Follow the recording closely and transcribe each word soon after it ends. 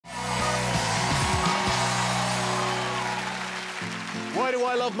Why do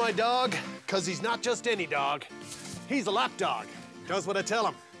I love my dog? Because he's not just any dog. He's a lap dog. Does what I tell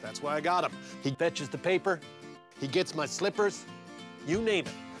him. That's why I got him. He fetches the paper. He gets my slippers. You name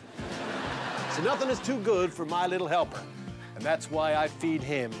it. So nothing is too good for my little helper. And that's why I feed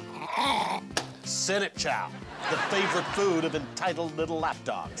him Senate Chow, the favorite food of entitled little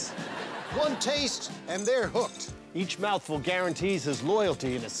lapdogs. One taste, and they're hooked. Each mouthful guarantees his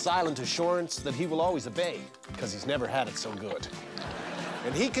loyalty and his silent assurance that he will always obey, because he's never had it so good.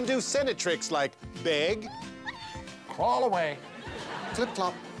 And he can do Senate tricks like beg, crawl away,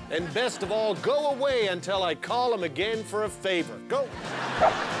 flip-flop, and best of all, go away until I call him again for a favor. Go.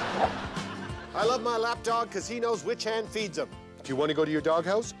 I love my lapdog because he knows which hand feeds him. Do you want to go to your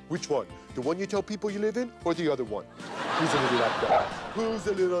doghouse? Which one? The one you tell people you live in, or the other one? Who's a little lapdog? Who's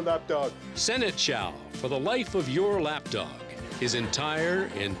a little lapdog? Senate Chow for the life of your lapdog, his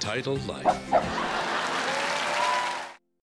entire entitled life.